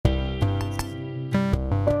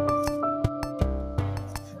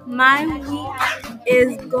My week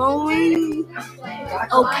is going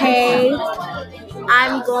okay.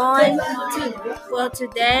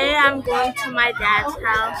 Today I'm going to my dad's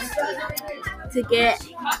house to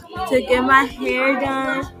get my hair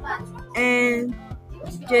done and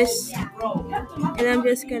I'm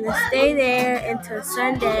just gonna stay there until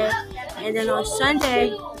Sunday, and then on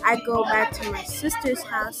Sunday I go back to my sister's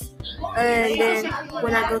house, and then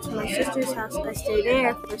when I go to my sister's house I stay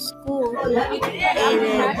there for school, and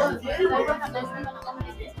then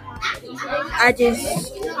I just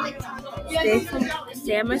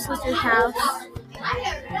stay at my sister's house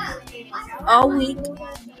all week,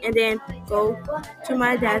 and then go to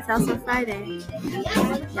my dad's house on Friday.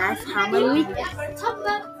 That's how my week is.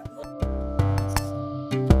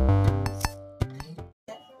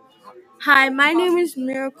 Hi, my name is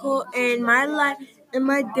Miracle, and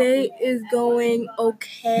my day is going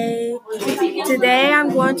okay. Today I'm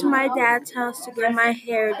going to my dad's house to get my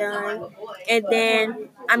hair done, and then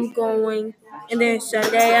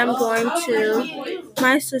Sunday I'm going to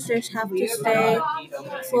my sister's house to stay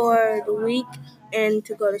for the week and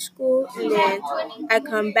to go to school, and then I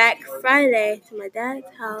come back Friday to my dad's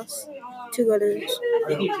house to go to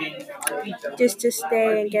just to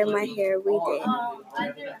stay and get my hair redid,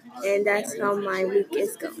 and that's how my week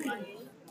is going.